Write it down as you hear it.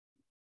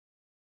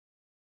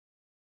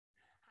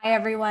Hi,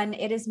 everyone.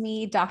 It is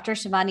me, Dr.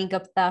 Shivani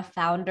Gupta,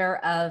 founder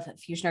of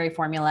Fusionary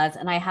Formulas,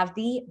 and I have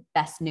the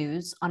best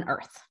news on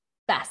earth.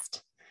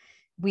 Best.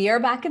 We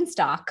are back in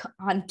stock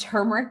on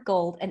turmeric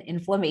gold and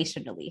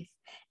inflammation relief.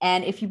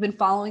 And if you've been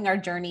following our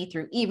journey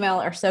through email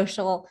or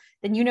social,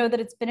 then you know that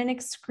it's been an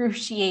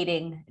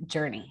excruciating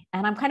journey.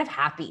 And I'm kind of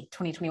happy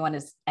 2021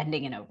 is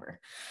ending and over.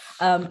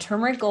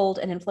 Turmeric gold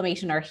and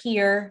inflammation are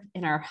here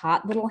in our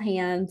hot little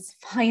hands,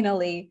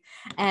 finally.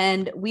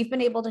 And we've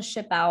been able to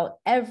ship out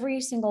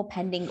every single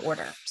pending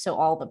order. So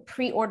all the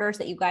pre-orders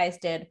that you guys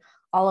did,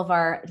 all of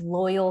our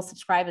loyal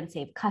subscribe and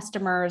save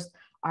customers,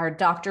 our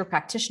doctor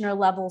practitioner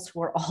levels who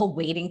are all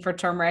waiting for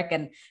turmeric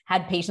and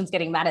had patients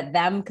getting mad at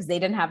them because they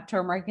didn't have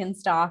turmeric in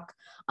stock.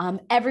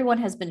 Everyone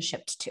has been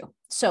shipped to.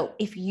 So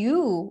if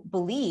you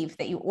believe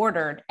that you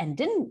ordered and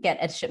didn't get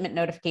a shipment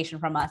notification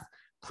from us,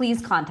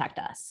 please contact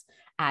us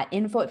at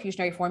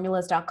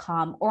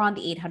info@fusionaryformulas.com or on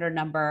the 800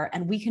 number,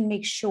 and we can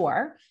make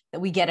sure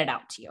that we get it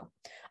out to you.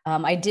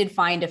 I did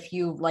find a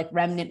few like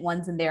remnant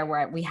ones in there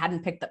where we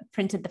hadn't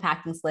printed the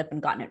packing slip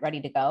and gotten it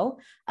ready to go.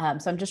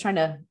 So I'm just trying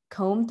to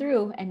comb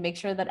through and make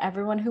sure that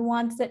everyone who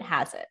wants it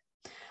has it.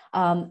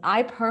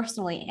 I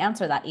personally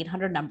answer that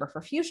 800 number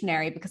for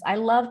Fusionary because I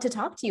love to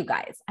talk to you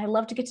guys. I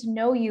love to get to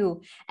know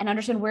you and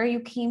understand where you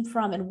came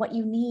from and what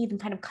you need and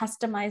kind of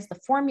customize the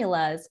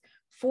formulas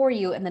for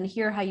you and then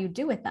hear how you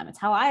do with them. It's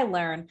how I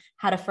learn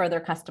how to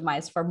further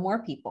customize for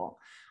more people.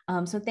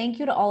 So thank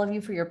you to all of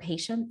you for your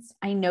patience.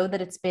 I know that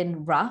it's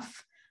been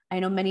rough. I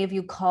know many of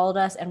you called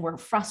us and were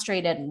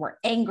frustrated and were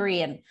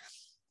angry, and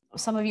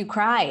some of you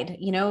cried.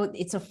 You know,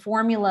 it's a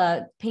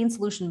formula pain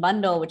solution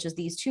bundle, which is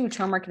these two,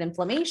 turmeric and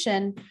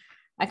inflammation.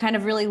 I kind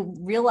of really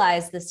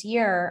realized this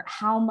year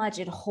how much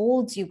it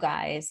holds you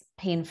guys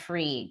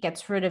pain-free,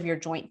 gets rid of your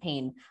joint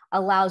pain,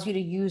 allows you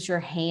to use your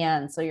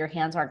hands so your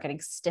hands aren't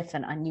getting stiff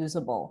and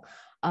unusable,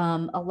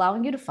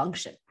 allowing you to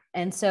function.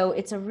 And so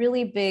it's a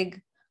really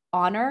big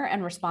honor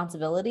and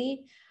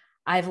responsibility.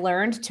 I've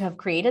learned to have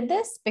created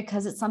this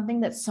because it's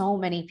something that so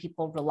many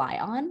people rely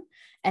on.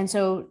 And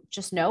so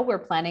just know we're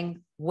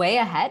planning way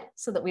ahead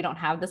so that we don't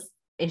have this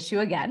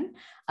issue again.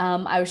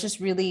 I was just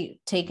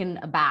really taken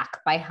aback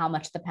by how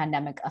much the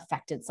pandemic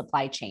affected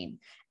supply chain.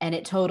 And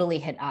it totally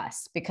hit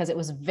us because it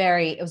was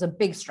a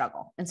big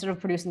struggle. Instead of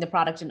producing the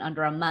product in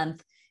under a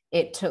month,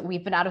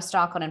 we've been out of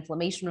stock on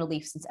inflammation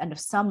relief since end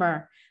of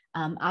summer,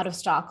 out of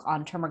stock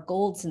on turmeric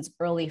gold since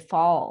early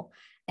fall.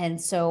 And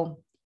so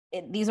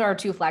these are our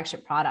two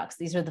flagship products.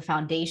 These are the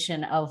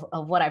foundation of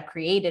what I've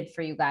created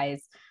for you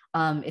guys.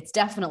 It's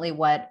definitely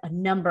what a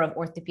number of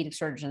orthopedic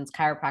surgeons,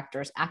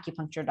 chiropractors,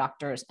 acupuncture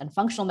doctors, and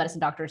functional medicine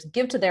doctors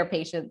give to their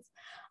patients.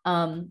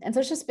 And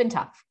so it's just been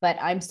tough, but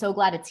I'm so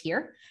glad it's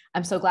here.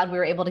 I'm so glad we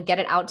were able to get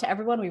it out to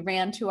everyone. We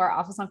ran to our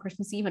office on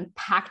Christmas Eve and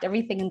packed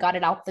everything and got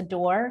it out the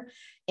door.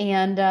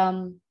 And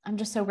I'm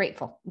just so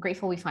grateful. I'm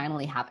grateful we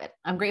finally have it.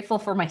 I'm grateful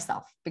for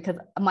myself because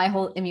my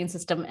whole immune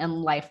system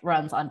and life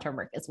runs on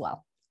turmeric as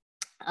well.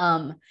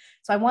 So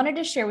I wanted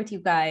to share with you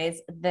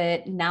guys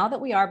that now that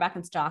we are back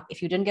in stock,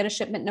 if you didn't get a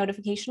shipment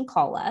notification,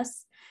 call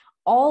us.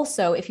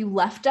 Also, if you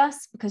left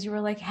us because you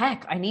were like,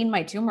 heck, I need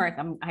my turmeric,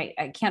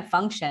 I can't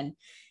function.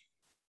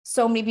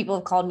 So many people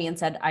have called me and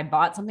said, I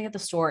bought something at the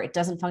store. It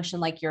doesn't function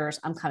like yours.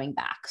 I'm coming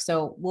back.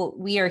 So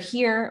we are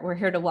here. We're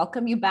here to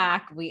welcome you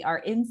back. We are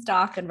in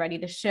stock and ready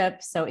to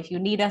ship. So if you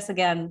need us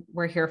again,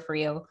 we're here for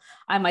you.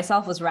 I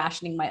myself was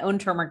rationing my own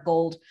turmeric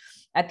gold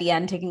at the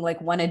end, taking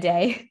like one a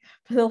day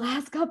for the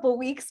last couple of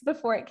weeks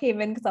before it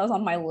came in because I was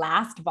on my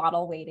last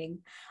bottle waiting.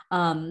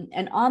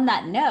 And on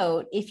that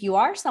note, if you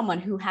are someone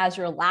who has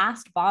your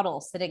last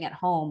bottle sitting at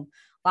home,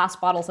 last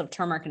bottles of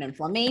turmeric and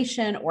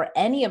inflammation or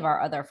any of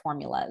our other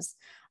formulas,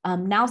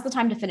 now's the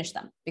time to finish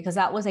them because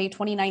that was a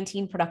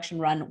 2019 production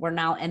run. We're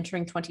now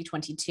entering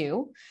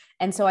 2022.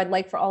 And so I'd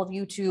like for all of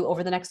you to,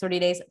 over the next 30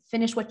 days,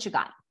 finish what you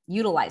got,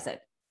 utilize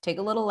it, take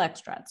a little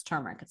extra. It's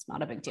turmeric. It's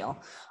not a big deal.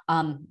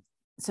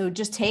 So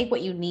just take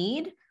what you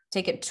need,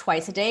 take it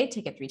twice a day,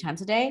 take it 3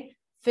 times a day,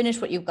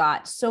 finish what you've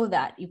got so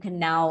that you can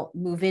now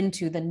move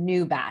into the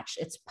new batch.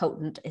 It's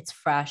potent, it's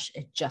fresh.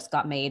 It just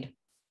got made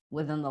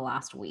within the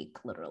last week,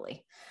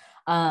 literally.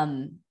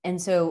 And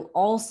so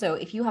also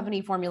if you have any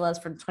formulas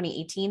from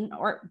 2018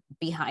 or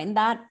behind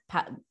that,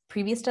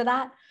 previous to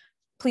that,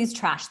 please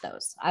trash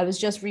those. I was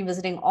just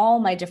revisiting all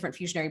my different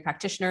Fusionary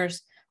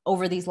practitioners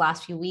over these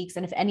last few weeks.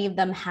 And if any of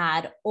them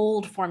had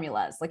old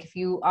formulas, like if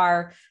you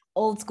are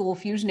old school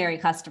Fusionary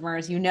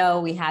customers, you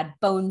know, we had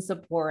bone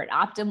support,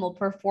 optimal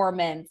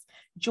performance,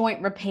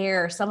 joint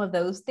repair, some of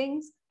those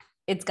things,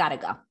 it's got to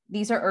go.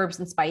 These are herbs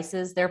and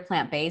spices. They're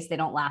plant-based. They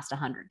don't last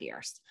 100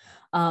 years.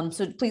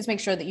 So please make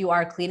sure that you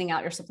are cleaning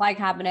out your supply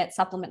cabinet,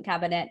 supplement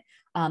cabinet,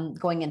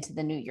 going into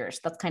the new year's.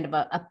 That's kind of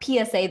a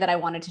PSA that I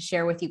wanted to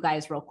share with you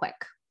guys real quick.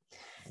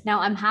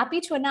 Now, I'm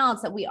happy to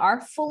announce that we are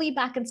fully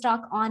back in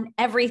stock on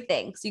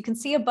everything. So you can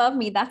see above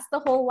me, that's the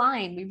whole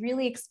line. We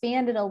really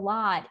expanded a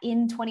lot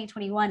in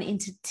 2021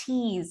 into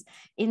teas,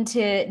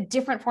 into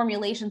different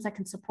formulations that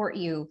can support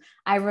you.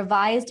 I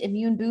revised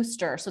Immune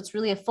Booster. So it's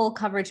really a full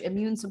coverage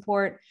immune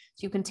support.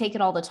 So you can take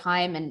it all the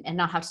time and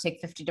not have to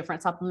take 50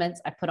 different supplements.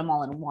 I put them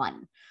all in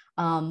one.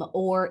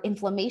 Or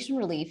inflammation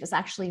relief is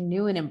actually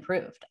new and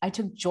improved. I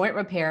took joint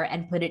repair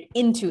and put it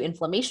into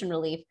inflammation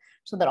relief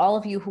so that all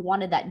of you who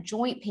wanted that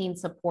joint pain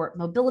support,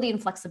 mobility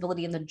and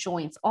flexibility in the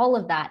joints, all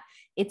of that,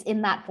 it's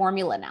in that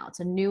formula now.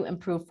 It's a new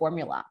improved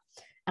formula.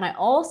 And I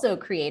also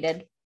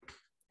created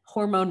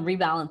hormone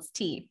rebalance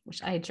tea,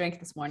 which I drank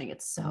this morning.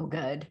 It's so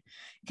good.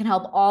 It can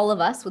help all of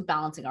us with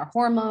balancing our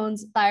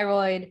hormones,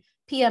 thyroid,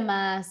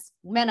 PMS,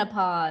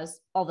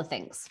 menopause, all the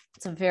things.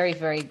 It's a very,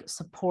 very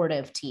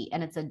supportive tea,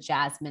 and it's a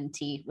jasmine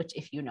tea, which,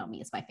 if you know me,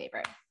 is my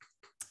favorite.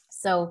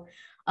 So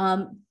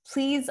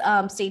please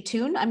stay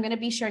tuned. I'm going to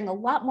be sharing a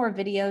lot more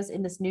videos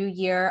in this new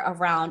year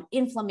around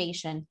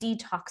inflammation,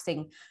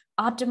 detoxing,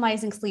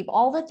 optimizing sleep,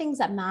 all the things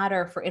that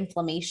matter for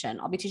inflammation.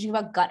 I'll be teaching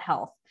about gut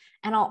health.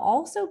 And I'll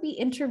also be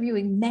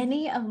interviewing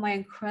many of my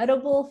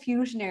incredible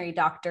fusionary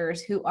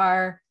doctors who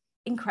are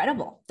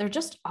incredible. They're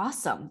just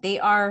awesome. They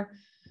are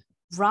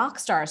rock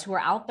stars who are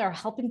out there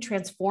helping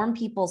transform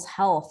people's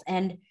health.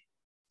 And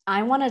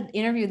I want to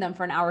interview them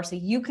for an hour so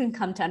you can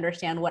come to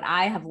understand what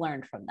I have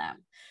learned from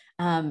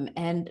them,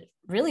 and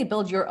really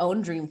build your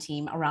own dream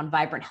team around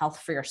vibrant health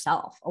for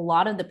yourself. A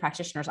lot of the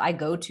practitioners I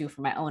go to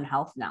for my own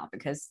health now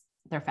because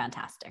they're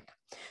fantastic.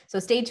 So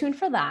stay tuned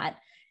for that.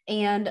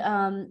 And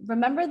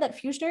remember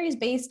that Fusionary is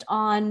based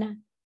on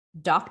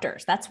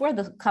doctors. That's where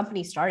the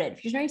company started.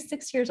 Fusionary is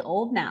 6 years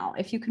old now,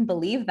 if you can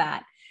believe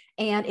that.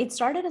 And it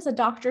started as a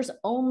doctors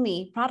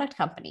only product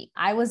company.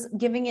 I was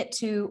giving it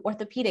to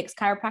orthopedics,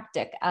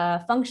 chiropractic,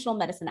 functional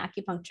medicine,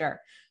 acupuncture,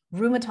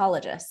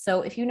 rheumatologists.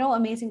 So if you know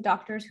amazing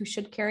doctors who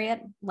should carry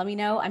it, let me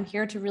know. I'm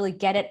here to really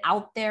get it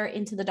out there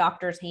into the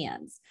doctor's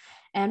hands.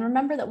 And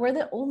remember that we're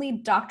the only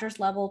doctor's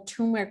level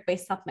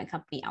turmeric-based supplement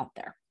company out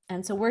there.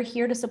 And so we're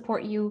here to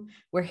support you.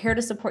 We're here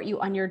to support you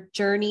on your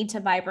journey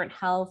to vibrant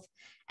health.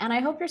 And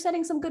I hope you're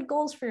setting some good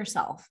goals for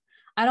yourself.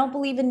 I don't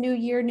believe in new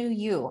year, new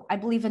you. I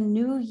believe in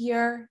new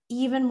year,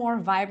 even more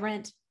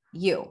vibrant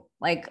you.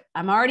 Like,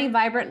 I'm already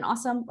vibrant and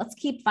awesome. Let's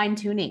keep fine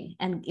tuning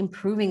and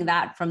improving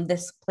that from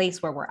this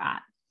place where we're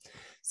at.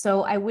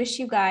 So I wish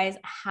you guys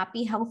a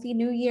happy, healthy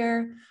new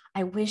year.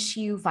 I wish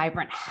you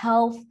vibrant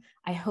health.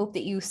 I hope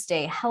that you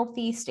stay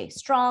healthy, stay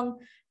strong,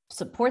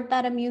 support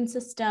that immune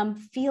system,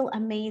 feel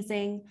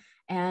amazing,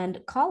 and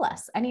call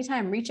us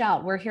anytime. Reach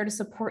out. We're here to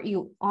support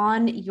you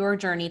on your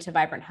journey to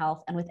vibrant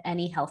health and with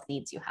any health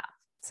needs you have.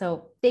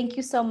 So thank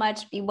you so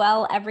much. Be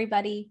well,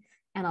 everybody,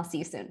 and I'll see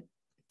you soon.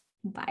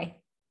 Bye.